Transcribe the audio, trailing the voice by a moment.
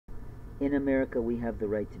In America, we have the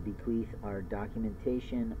right to bequeath our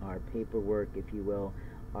documentation, our paperwork, if you will,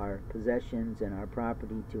 our possessions and our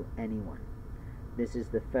property to anyone. This is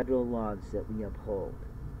the federal laws that we uphold.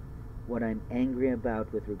 What I'm angry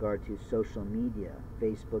about with regard to social media,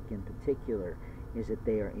 Facebook in particular, is that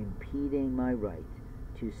they are impeding my right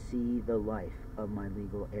to see the life of my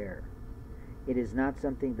legal heir. It is not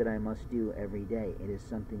something that I must do every day. It is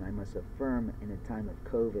something I must affirm in a time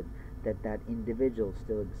of COVID, that that individual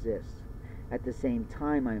still exists. At the same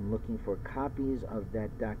time, I am looking for copies of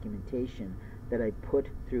that documentation that I put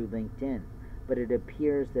through LinkedIn, but it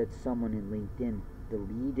appears that someone in LinkedIn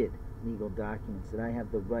deleted legal documents that I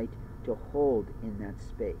have the right to hold in that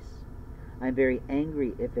space. I'm very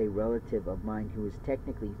angry if a relative of mine who is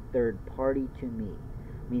technically third party to me,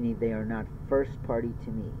 meaning they are not first party to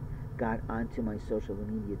me, got onto my social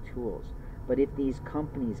media tools. But if these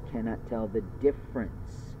companies cannot tell the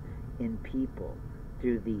difference in people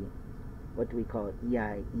through the, what do we call it,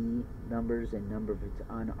 EIE numbers and numbers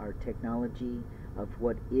on our technology of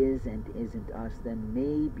what is and isn't us, then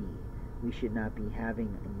maybe we should not be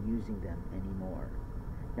having and using them anymore.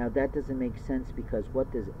 Now that doesn't make sense, because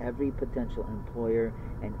what does every potential employer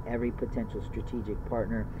and every potential strategic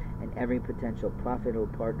partner and every potential profitable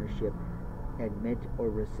partnership admit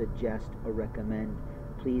or suggest or recommend?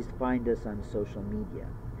 Please find us on social media.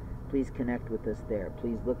 Please connect with us there.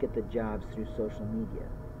 Please look at the jobs through social media.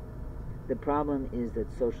 The problem is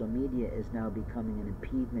that social media is now becoming an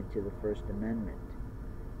impediment to the First Amendment,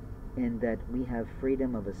 in that we have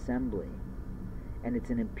freedom of assembly, and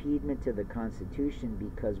it's an impediment to the Constitution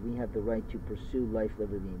because we have the right to pursue life,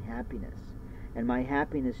 liberty, and happiness. And my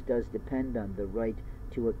happiness does depend on the right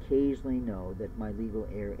to occasionally know that my legal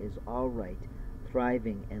heir is all right,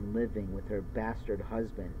 thriving and living with her bastard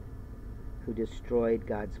husband who destroyed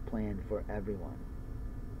God's plan for everyone.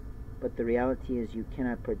 But the reality is you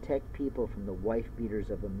cannot protect people from the wife beaters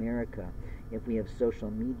of America if we have social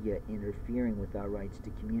media interfering with our rights to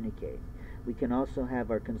communicate. We can also have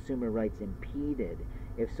our consumer rights impeded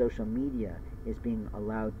if social media is being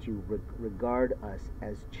allowed to regard us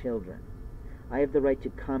as children. I have the right to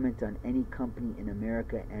comment on any company in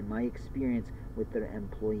America and my experience with their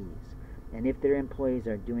employees. And if their employees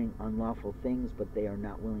are doing unlawful things but they are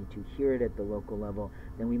not willing to hear it at the local level,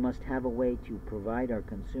 then we must have a way to provide our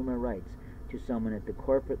consumer rights to someone at the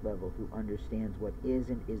corporate level who understands what is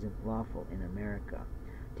and isn't lawful in America.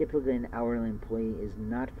 Typically, an hourly employee is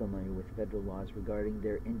not familiar with federal laws regarding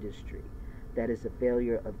their industry. That is a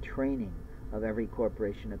failure of training of every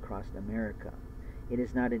corporation across America. It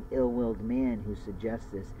is not an ill-willed man who suggests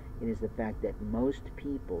this. It is the fact that most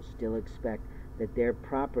people still expect that their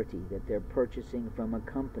property that they're purchasing from a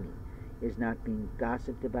company is not being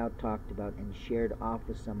gossiped about, talked about, and shared off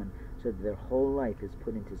with someone, so that their whole life is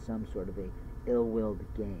put into some sort of a ill-willed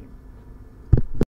game.